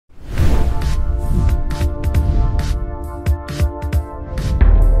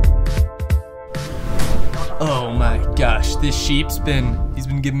this sheep's he's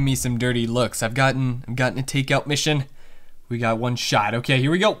been giving me some dirty looks. I've gotten a takeout mission. We got one shot. Okay,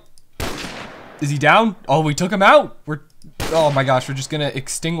 here we go. Is he down? Oh, we took him out. Oh my gosh, we're just gonna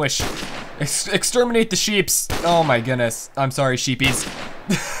exterminate the sheeps. Oh my goodness. I'm sorry, sheepies.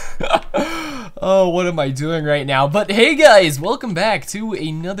 Oh, what am I doing right now? But hey guys, welcome back to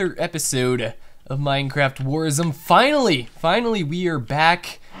another episode of Minecraft Warism. Finally, we are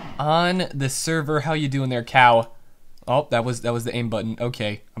back on the server. How you doing there, cow? Oh, that was the aim button.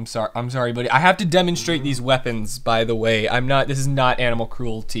 Okay, I'm sorry, buddy. I have to demonstrate these weapons, by the way. This is not animal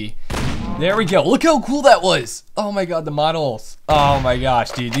cruelty. There we go. Look how cool that was. Oh my god, the models. Oh my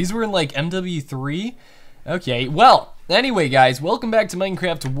gosh, dude. These were in like MW3. Okay, well, anyway, guys, welcome back to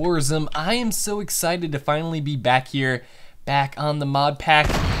Minecraft Warism. I am so excited to finally be back here, back on the mod pack.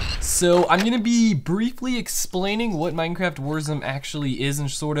 So I'm gonna be briefly explaining what Minecraft Warism actually is and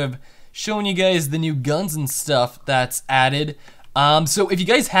sort of showing you guys the new guns and stuff that's added. So if you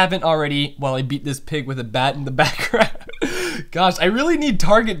guys haven't already, while I beat this pig with a bat in the background, gosh, I really need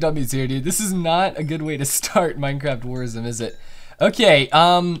target dummies here, dude. This is not a good way to start Minecraft Warism, is it? Okay,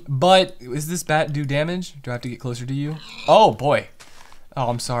 but is this bat do damage? Do I have to get closer to you? Oh boy. Oh,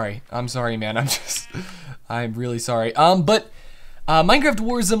 I'm sorry, man. I'm really sorry. Minecraft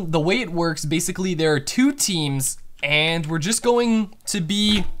Warism, the way it works, basically there are two teams, and we're just going to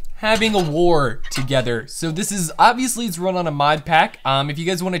be having a war together. So this is, obviously it's run on a mod pack. If you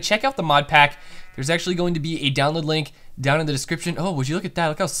guys want to check out the mod pack, there's actually going to be a download link down in the description. Oh, would you look at that?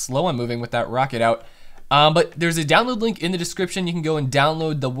 Look how slow I'm moving with that rocket out. But there's a download link in the description. You can go and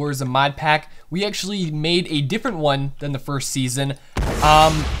download the Warism mod pack. We actually made a different one than the first season.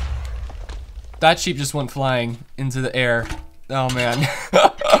 That sheep just went flying into the air. Oh man.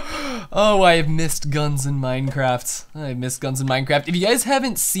 Oh, I have missed guns in Minecraft. If you guys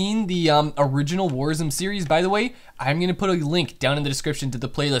haven't seen the original Warism series, by the way, I'm going to put a link down in the description to the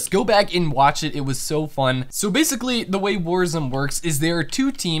playlist. Go back and watch it. It was so fun. So basically, the way Warism works is there are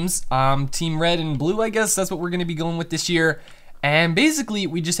two teams, Team Red and Blue, I guess. That's what we're going to be going with this year. And basically,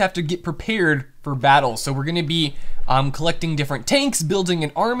 we just have to get prepared for battle. So we're going to be collecting different tanks, building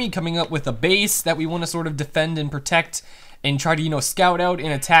an army, coming up with a base that we want to sort of defend and protect, and try to, you know, scout out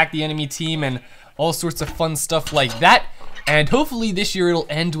and attack the enemy team and all sorts of fun stuff like that. And hopefully this year it'll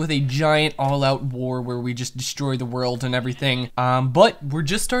end with a giant all-out war where we just destroy the world and everything. But we're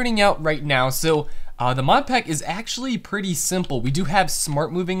just starting out right now, so the mod pack is actually pretty simple. We do have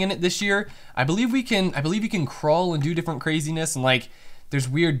smart moving in it this year. I believe you can crawl and do different craziness, and like there's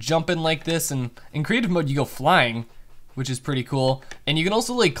weird jumping like this, and in creative mode you go flying, which is pretty cool. And you can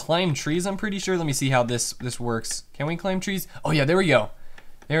also like climb trees, I'm pretty sure. Let me see how this works. Can we climb trees? Oh yeah, there we go.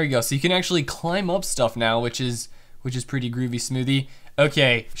 So you can actually climb up stuff now, which is pretty groovy smoothie.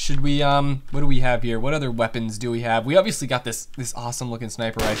 Okay, should we what do we have here? What other weapons do we have? We obviously got this awesome looking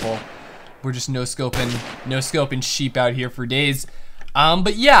sniper rifle. We're just no scoping sheep out here for days.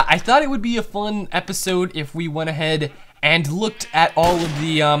 But yeah, I thought it would be a fun episode if we went ahead and looked at all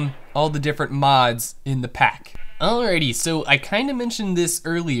the different mods in the pack. Alrighty, so I kind of mentioned this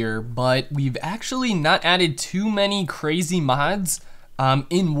earlier, but we've actually not added too many crazy mods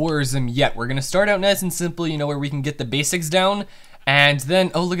in Warism yet. We're gonna start out nice and simple, you know, where we can get the basics down, and then,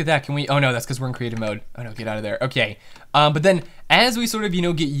 oh look at that, can we, oh no, that's because we're in creative mode. Oh no, get out of there, okay. But then, as we sort of, you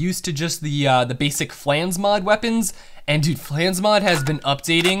know, get used to just the basic flans mod weapons, and dude, flans mod has been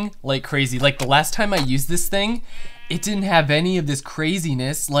updating like crazy. Like the last time I used this thing, it didn't have any of this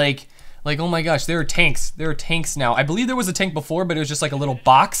craziness, like, oh my gosh, there are tanks now. I believe there was a tank before, but it was just like a little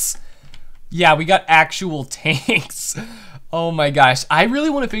box. Yeah, we got actual tanks. Oh my gosh, I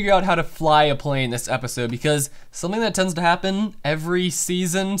really want to figure out how to fly a plane this episode, because something that tends to happen every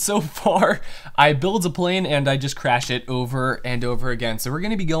season so far, I build a plane and I just crash it over and over again. So we're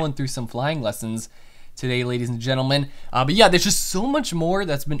going to be going through some flying lessons today, ladies and gentlemen. But yeah, there's just so much more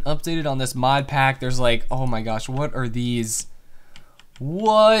that's been updated on this mod pack. There's like, oh my gosh, what are these?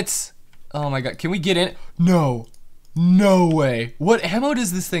 What? Oh my god, can we get in? No way. What ammo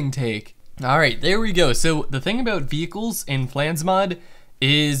does this thing take? Alright, there we go. So the thing about vehicles in flans mod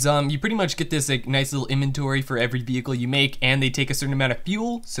is you pretty much get this like nice little inventory for every vehicle you make, and they take a certain amount of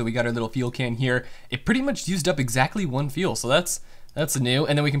fuel. So we got our little fuel can here. It pretty much used up exactly one fuel, so that's new.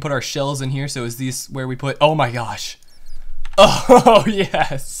 And then we can put our shells in here. So is this where we put, oh my gosh. Oh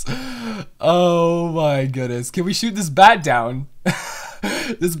yes. Oh my goodness. Can we shoot this bat down?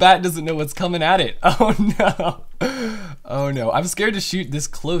 This bat doesn't know what's coming at it. Oh no. Oh no. I'm scared to shoot this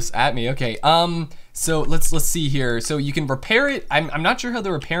close at me. Okay. So let's see here. So you can repair it. I'm not sure how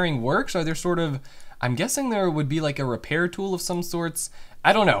the repairing works. Are there sort of, I'm guessing there would be like a repair tool of some sorts.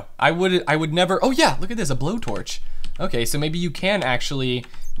 I don't know. I would never. Oh yeah, look at this, a blowtorch. Okay, so maybe you can actually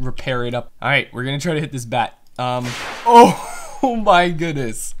repair it up. All right, we're gonna try to hit this bat. Oh my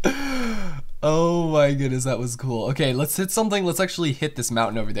goodness. Oh my goodness, that was cool. Okay, let's hit something. Let's actually hit this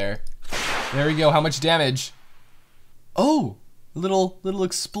mountain over there. There we go. How much damage? Oh, little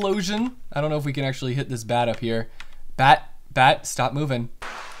explosion. I don't know if we can actually hit this bat up here. Bat, stop moving.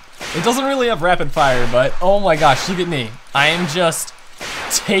 It doesn't really have rapid fire, but oh my gosh, look at me. I am just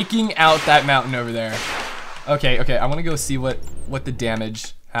taking out that mountain over there. Okay, I want to go see what the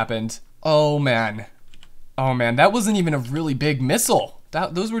damage happened. Oh man, that wasn't even a really big missile.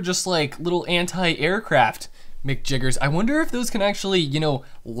 Those were just like little anti-aircraft McJiggers. I wonder if those can actually, you know,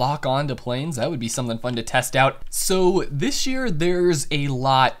 lock onto planes. That would be something fun to test out. So this year there's a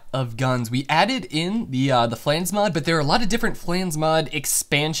lot of guns. We added in the flans mod, but there are a lot of different flans mod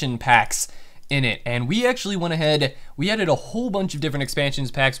expansion packs in it, and we actually went ahead, we added a whole bunch of different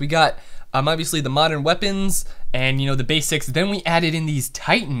expansions packs. We got obviously the modern weapons and, you know, the basics. Then we added in these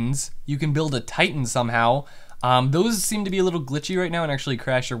titans. You can build a titan somehow. Those seem to be a little glitchy right now and actually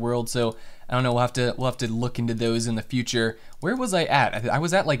crash your world, so I don't know, we'll have to look into those in the future. Where was I at? I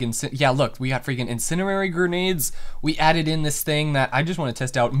was at like, yeah, look, we got freaking incendiary grenades. We added in this thing that I just want to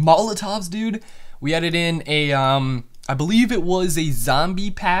test out. Molotovs, dude. We added in a, I believe it was a zombie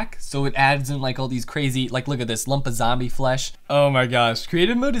pack, so it adds in like all these crazy, like look at this, lump of zombie flesh. Oh my gosh,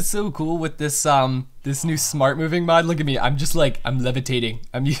 creative mode is so cool with this this new smart moving mod. Look at me, I'm just like, I'm levitating.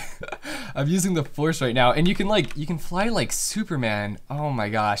 I'm using the force right now, and you can fly like Superman. Oh my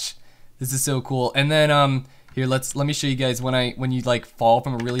gosh, this is so cool. And then here, let me show you guys when you like fall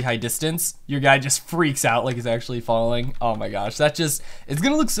from a really high distance, your guy just freaks out like he's actually falling. Oh my gosh, it's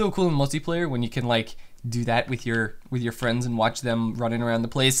gonna look so cool in multiplayer when you can like do that with your friends and watch them running around the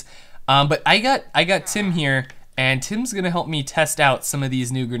place. But I got Tim here, and Tim's gonna help me test out some of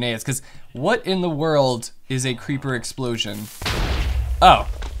these new grenades, because what in the world is a creeper explosion? Oh,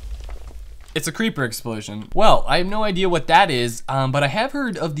 it's a creeper explosion. Well, I have no idea what that is, but I have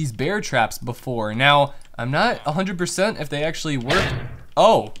heard of these bear traps before. Now, I'm not 100% if they actually work.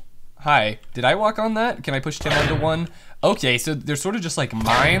 Oh, hi, did I walk on that? Can I push Tim onto one? Okay, so they're sort of just like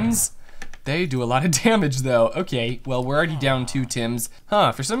mines. They do a lot of damage though. Okay, well, we're already down 2 Tims.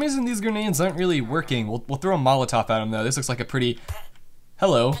 Huh, for some reason these grenades aren't really working. We'll throw a Molotov at them though. This looks like a pretty...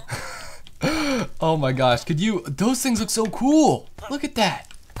 Hello. Oh my gosh, those things look so cool. Look at that.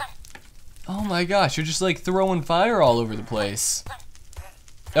 Oh my gosh, you're just like throwing fire all over the place.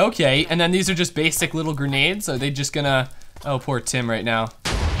 Okay, and then these are just basic little grenades. Are they just gonna... Oh, poor Tim right now.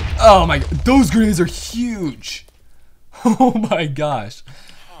 Oh my, those grenades are huge. Oh my gosh.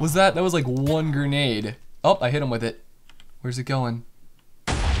 That was like one grenade. Oh, I hit him with it. Where's it going?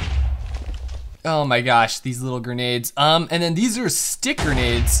 Oh my gosh, these little grenades. And then these are stick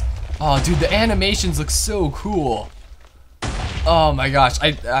grenades. Oh dude, the animations look so cool. Oh my gosh,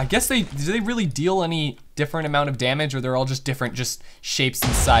 I guess do they really deal any different amount of damage, or they're all just different shapes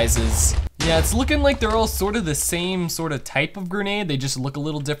and sizes? Yeah, it's looking like they're all sort of the same sort of type of grenade. They just look a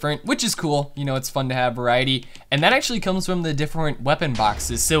little different, which is cool. You know, it's fun to have variety. And that actually comes from the different weapon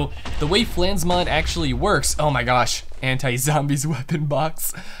boxes. So the way flans mod actually works, oh my gosh, anti-zombies weapon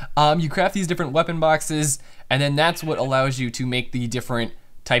box. You craft these different weapon boxes, and then that's what allows you to make the different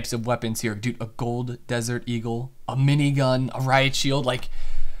types of weapons here. Dude, a gold desert eagle, a minigun, a riot shield, like,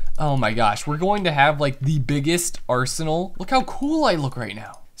 oh my gosh, we're going to have like the biggest arsenal. Look how cool I look right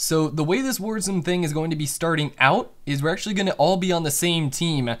now. So the way this Warism thing is going to be starting out is we're actually gonna all be on the same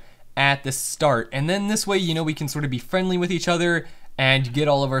team at the start. And then this way, you know, we can sort of be friendly with each other and get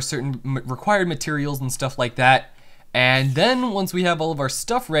all of our certain required materials and stuff like that. And then once we have all of our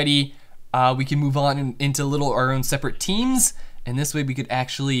stuff ready, we can move on into our own separate teams. And this way we could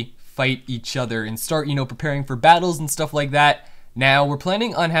actually fight each other and start, you know, preparing for battles and stuff like that. Now, we're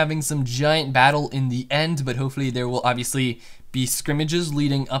planning on having some giant battle in the end, but hopefully there will obviously be scrimmages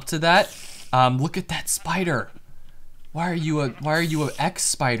leading up to that. Look at that spider. Why are you a X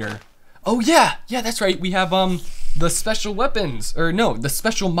spider? Oh yeah, that's right. We have the special weapons, or no, the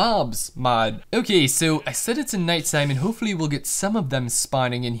special mobs mod. Okay, so I said it's a nighttime, and hopefully we'll get some of them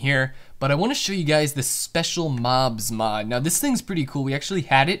spawning in here. But I want to show you guys the special mobs mod. Now this thing's pretty cool. We actually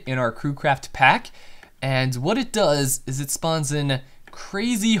had it in our crewcraft pack. And what it does is it spawns in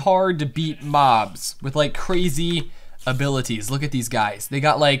crazy hard to beat mobs with like crazy abilities. Look at these guys. They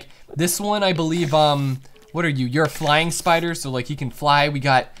got like, this one I believe, what are you? You're a flying spider, so like he can fly. We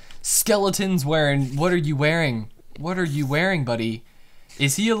got skeletons wearing, what are you wearing? What are you wearing, buddy?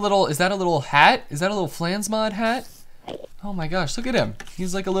 Is that a little hat? Is that a little flans mod hat? Oh my gosh, look at him.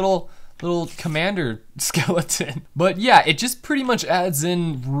 He's like a little little commander skeleton. But yeah, it just pretty much adds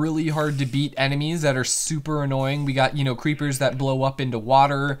in really hard to beat enemies that are super annoying. We got, you know, creepers that blow up into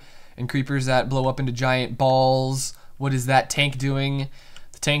water and creepers that blow up into giant balls. What is that tank doing?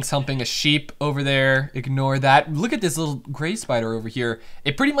 The tank's humping a sheep over there. Ignore that. Look at this little gray spider over here.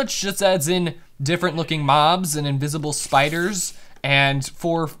 It pretty much just adds in different looking mobs and invisible spiders and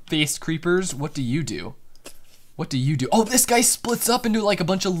 4-faced creepers. What do you do? What do you do? Oh, this guy splits up into like a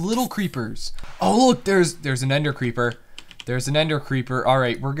bunch of little creepers. Oh, look, there's an ender creeper. There's an ender creeper. All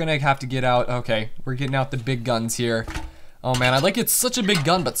right, we're gonna have to get out. Okay, we're getting out the big guns here. Oh man, I like it's such a big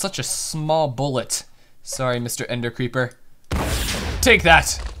gun, but such a small bullet. Sorry, Mr. Ender Creeper. Take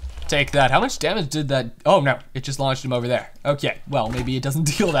that. Take that. How much damage did that? Oh no, it just launched him over there. Okay, well, maybe it doesn't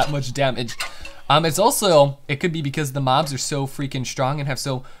deal that much damage. It's also, it could be because the mobs are so freaking strong and have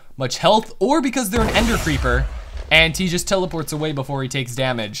so much health, or because they're an Ender Creeper and he just teleports away before he takes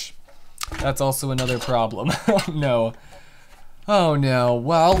damage. That's also another problem. Oh no. Oh no.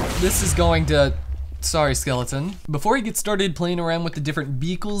 Well, this is going to... Sorry, skeleton. Before I get started playing around with the different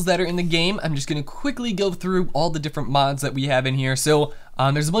vehicles that are in the game, I'm just gonna quickly go through all the different mods that we have in here. So,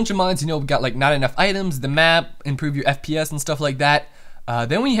 there's a bunch of mods, you know, we've got like not enough items, the map, improve your FPS and stuff like that.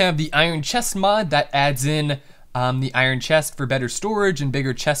 Then we have the iron chest mod that adds in the iron chest for better storage and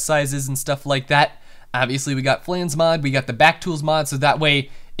bigger chest sizes and stuff like that. Obviously, we got flans mod, we got the back tools mod, so that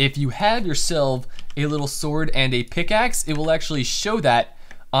way, if you have yourself a little sword and a pickaxe, it will actually show that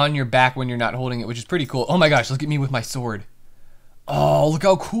on your back when you're not holding it, which is pretty cool. Oh my gosh, look at me with my sword. Oh, look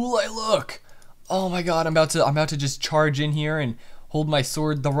how cool I look. Oh my god, I'm about to just charge in here and hold my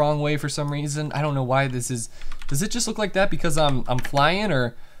sword the wrong way for some reason. I don't know why this is. Does it just look like that because I'm flying,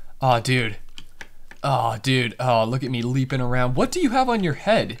 or? Oh dude. Oh dude. Oh, look at me leaping around. What do you have on your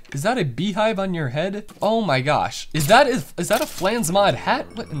head? Is that a beehive on your head? Oh my gosh. Is that a flans mod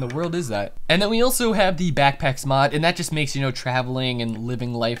hat? What in the world is that? And then we also have the backpacks mod, and that just makes, you know, traveling and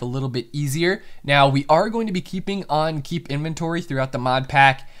living life a little bit easier. Now, we are going to be keeping on keep inventory throughout the mod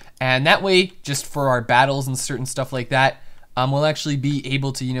pack, and that way, just for our battles and certain stuff like that, we'll actually be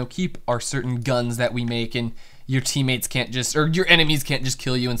able to, you know, keep our certain guns that we make, and your teammates can't just, or your enemies can't just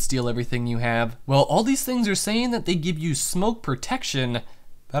kill you and steal everything you have. Well, all these things are saying that they give you smoke protection,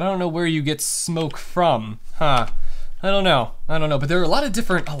 but I don't know where you get smoke from, huh? I don't know, but there are a lot of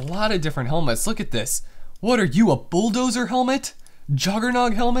different helmets. Look at this. What are you, a bulldozer helmet?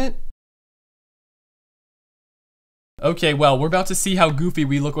 Juggernog helmet? Okay, well, we're about to see how goofy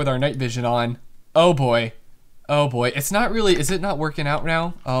we look with our night vision on. Oh boy. Oh boy, it's not really, is it not working out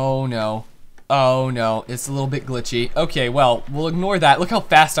now? Oh no. Oh no, it's a little bit glitchy. Okay, well, we'll ignore that. Look how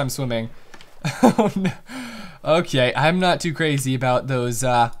fast I'm swimming. Oh no. Okay, I'm not too crazy about those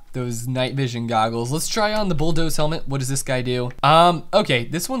night vision goggles. Let's try on the bulldoze helmet. What does this guy do? Okay,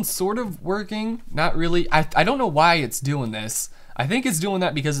 this one's sort of working. Not really. I don't know why it's doing this. I think it's doing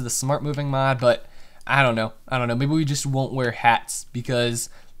that because of the smart moving mod, but I don't know. Maybe we just won't wear hats because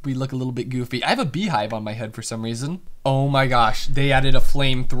we look a little bit goofy. I have a beehive on my head for some reason. Oh my gosh, they added a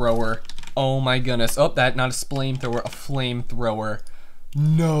flamethrower. Oh my goodness. Oh, that, not a flamethrower, a flamethrower.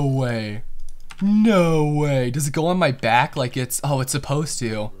 No way. No way. Does it go on my back like it's, oh, it's supposed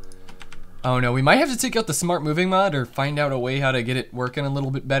to. Oh no, we might have to take out the smart moving mod or find out a way how to get it working a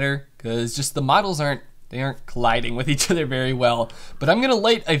little bit better, because just the models aren't colliding with each other very well. But I'm gonna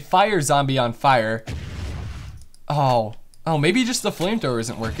light a fire zombie on fire. Oh, maybe just the flamethrower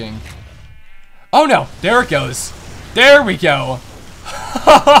isn't working. Oh no, there it goes. There we go.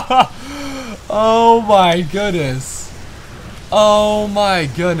 Oh my goodness. Oh my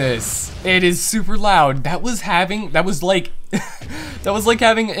goodness. It is super loud. That was like that was like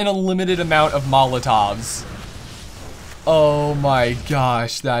having an unlimited amount of Molotovs. Oh my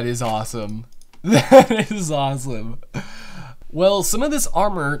gosh, that is awesome. That is awesome. Well, some of this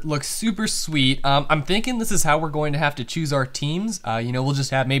armor looks super sweet. I'm thinking this is how we're going to have to choose our teams. You know, we'll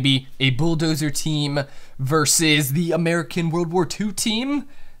just have maybe a bulldozer team versus the American World War II team.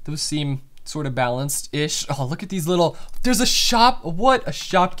 Those seem sort of balanced-ish. Oh, look at these little, there's a shop, what? A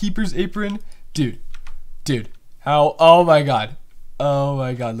shopkeeper's apron? Dude, how, oh my god,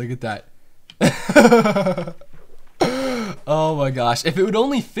 look at that. Oh my gosh, if it would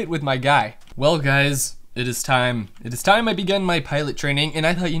only fit with my guy. Well guys, it is time I began my pilot training, and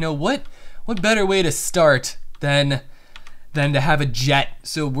I thought, you know what better way to start than to have a jet.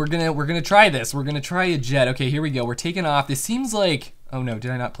 So we're gonna try this. We're gonna try a jet. Okay, here we go. We're taking off. This seems like, oh no,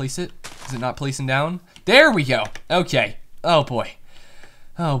 did I not place it? Is it not placing down? There we go. Okay. Oh boy.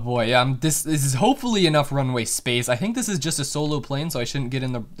 Oh boy. This is hopefully enough runway space. I think this is just a solo plane, so I shouldn't get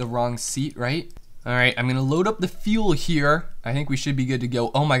in the wrong seat, right? All right, I'm gonna load up the fuel here. I think we should be good to go.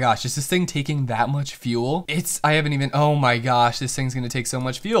 Oh my gosh, is this thing taking that much fuel? I haven't even, oh my gosh, this thing's gonna take so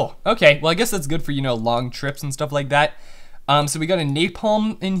much fuel. Okay, well I guess that's good for, you know, long trips and stuff like that. So we got a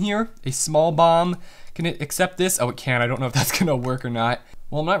napalm in here, a small bomb. Can it accept this? Oh, it can. I don't know if that's gonna work or not.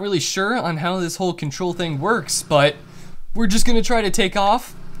 Well, I'm not really sure on how this whole control thing works, but we're just gonna try to take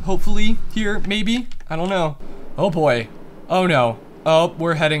off. Hopefully here, maybe, I don't know. Oh boy, oh no. Oh,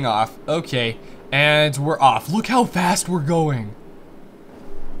 we're heading off, okay. And we're off. Look how fast we're going.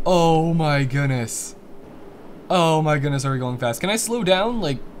 Oh my goodness. Oh my goodness, are we going fast? Can I slow down,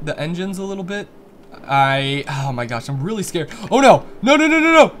 like, the engines a little bit? Oh my gosh, I'm really scared. Oh no, no, no, no,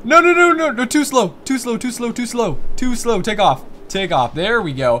 no, no, no, no, no, no, no, too slow, too slow, too slow, too slow, too slow, take off, there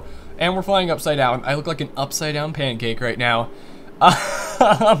we go. And we're flying upside down. I look like an upside down pancake right now.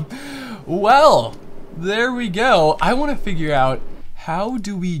 Well, there we go. I want to figure out, how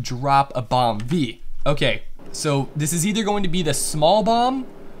do we drop a bomb? V. Okay, so this is either going to be the small bomb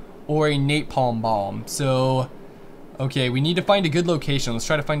or a napalm bomb. So, okay, we need to find a good location. Let's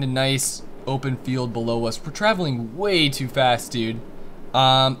try to find a nice open field below us. We're traveling way too fast, dude.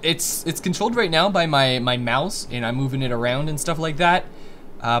 It's controlled right now by my mouse, and I'm moving it around and stuff like that.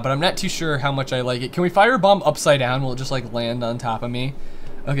 But I'm not too sure how much I like it. Can we fire a bomb upside down? Will it just like land on top of me?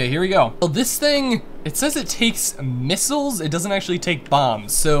 Okay, here we go. Well, this thing, it says it takes missiles. It doesn't actually take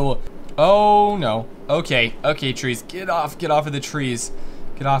bombs. So, oh no. Okay, okay, trees, get off of the trees.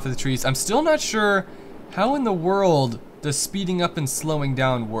 Get off of the trees. I'm still not sure how in the world does speeding up and slowing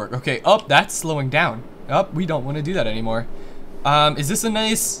down work. Okay, oh, that's slowing down. Oh, we don't want to do that anymore. Is this a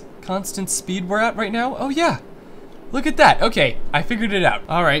nice constant speed we're at right now? Oh yeah. Look at that. Okay, I figured it out.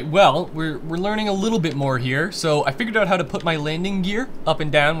 All right, well, we're learning a little bit more here. So I figured out how to put my landing gear up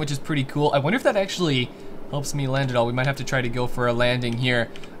and down, which is pretty cool. I wonder if that actually helps me land at all. We might have to try to go for a landing here.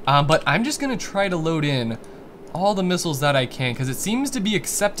 But I'm just gonna try to load in all the missiles that I can, because it seems to be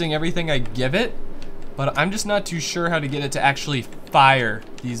accepting everything I give it, but I'm just not too sure how to get it to actually fire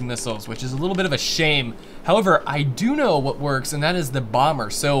these missiles, which is a little bit of a shame. However, I do know what works, and that is the bomber.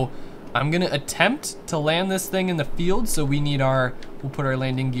 So I'm gonna attempt to land this thing in the field. So we need we'll put our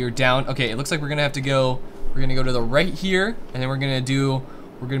landing gear down. Okay, it looks like we're gonna have to go, we're gonna go to the right here, and then we're gonna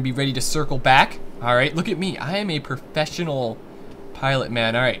be ready to circle back. All right, look at me, I am a professional pilot,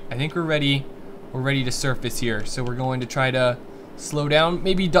 man. All right, I think we're ready to surface here. So we're going to try to slow down,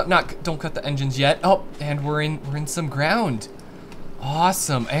 maybe don't cut the engines yet. Oh, and we're in some ground.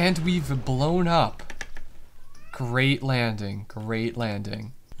 Awesome, and we've blown up. Great landing, great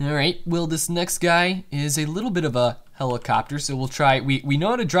landing. All right, well, this next guy is a little bit of a helicopter, so we'll try, we know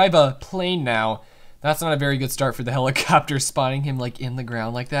how to drive a plane now. That's not a very good start for the helicopter, spotting him like in the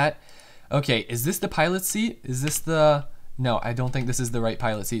ground like that. Okay, is this the pilot seat? Is this the, no, I don't think this is the right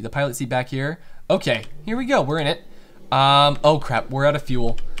pilot seat. The pilot seat back here. Okay, here we go, we're in it. Oh crap, we're out of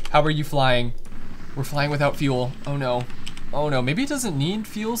fuel. How are you flying? We're flying without fuel. Oh no, oh no, maybe it doesn't need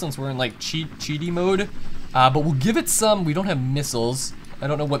fuel since we're in like cheaty mode. But we'll give it some, we don't have missiles. I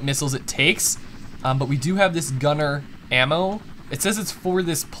don't know what missiles it takes, but we do have this gunner ammo. It says it's for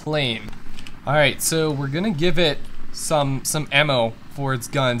this plane. All right, so we're gonna give it some ammo for its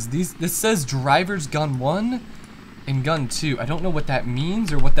guns. This says driver's gun 1 and gun 2. I don't know what that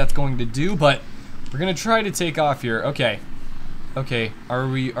means or what that's going to do, but we're gonna try to take off here. Okay, okay, are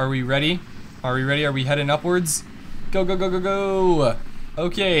we ready? Are we ready? Are we heading upwards? Go, go, go, go, go.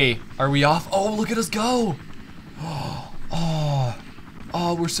 Okay, are we off? Oh, look at us go.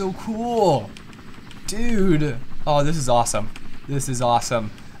 Oh, we're so cool. Dude. Oh, this is awesome. This is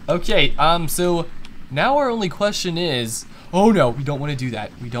awesome. Okay, so now our only question is, oh no, we don't want to do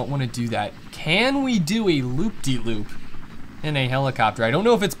that. We don't want to do that. Can we do a loop-de-loop in a helicopter? I don't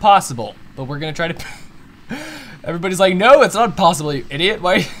know if it's possible, but we're gonna try to. Everybody's like, no, it's not possible, you idiot.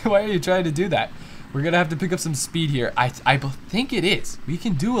 Why are you trying to do that? We're gonna have to pick up some speed here. I think it is. We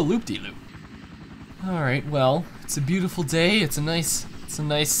can do a loop-de-loop. All right, well, it's a beautiful day. It's a nice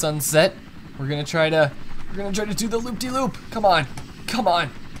sunset. We're gonna try to do the loop-de-loop. Come on, come on,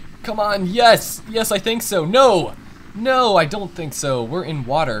 come on. Yes, yes, I think so. No, no, I don't think so. We're in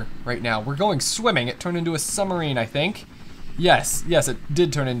water right now. We're going swimming. It turned into a submarine, I think. Yes, yes, it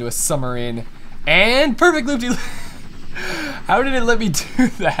did turn into a submarine. And perfect loop-de-loop. How did it let me do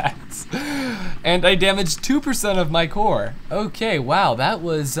that? And I damaged 2% of my core. Okay, wow, that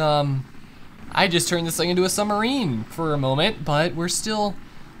was, I just turned this thing into a submarine for a moment, but we're still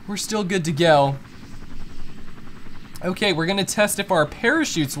good to go. Okay, we're gonna test if our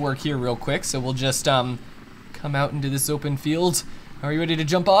parachutes work here real quick, so we'll just, come out into this open field. Are you ready to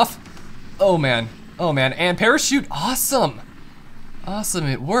jump off? Oh man, and parachute, awesome. Awesome,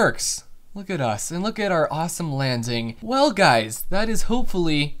 it works. Look at us, and look at our awesome landing. Well, guys, that is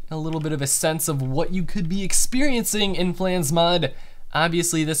hopefully a little bit of a sense of what you could be experiencing in Flans mod.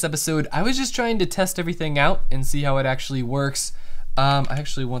 Obviously, this episode, I was just trying to test everything out and see how it actually works. I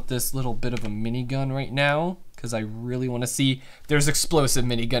actually want this little bit of a minigun right now, because I really want to see. There's explosive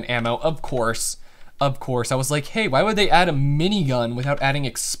minigun ammo, of course. Of course. I was like, hey, why would they add a minigun without adding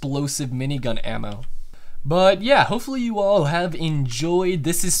explosive minigun ammo? But yeah, hopefully you all have enjoyed.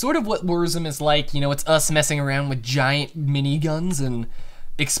 This is sort of what Warism is like. You know, it's us messing around with giant miniguns and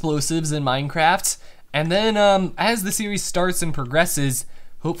explosives in Minecraft. And then as the series starts and progresses,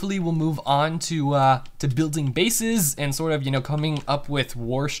 hopefully we'll move on to building bases and sort of, you know, coming up with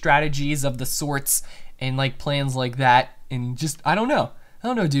war strategies of the sorts and like plans like that. And just, I don't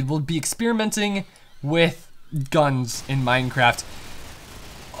know, dude. We'll be experimenting with guns in Minecraft.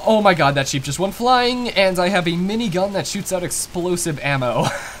 Oh my god, that sheep just went flying, and I have a minigun that shoots out explosive ammo.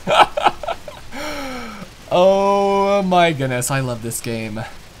 Oh my goodness, I love this game.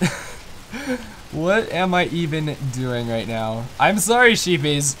 What am I even doing right now? I'm sorry,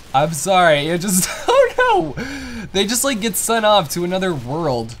 sheepies. I'm sorry. It just, oh no! They just like get sent off to another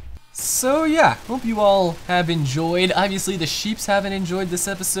world. So yeah, hope you all have enjoyed. Obviously the sheeps haven't enjoyed this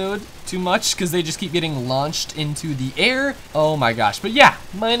episode too much because they just keep getting launched into the air. Oh my gosh, but yeah,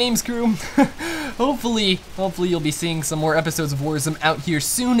 my name's Crew. Hopefully you'll be seeing some more episodes of Warism out here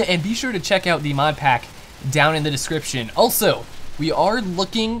soon, and be sure to check out the mod pack down in the description. Also, we are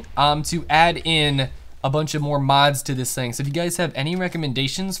looking to add in a bunch of more mods to this thing. So if you guys have any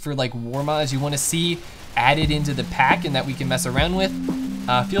recommendations for like war mods you want to see added into the pack and that we can mess around with,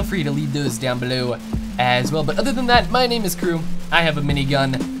 feel free to leave those down below as well. But other than that, my name is Crew. I have a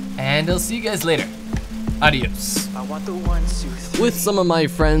minigun, and I'll see you guys later. Adios. I want the 1, 2, 3. With some of my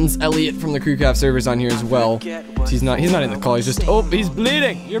friends, Elliot from the Crewcraft servers on here as well. He's not in the call. He's just, oh, he's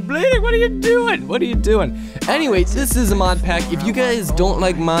bleeding. You're bleeding. What are you doing? What are you doing? Anyway, this is a mod pack. If you guys don't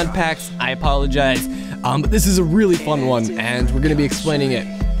like mod packs, I apologize. But this is a really fun one, and we're gonna be explaining it.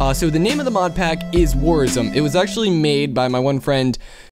 So the name of the mod pack is Warism. It was actually made by my one friend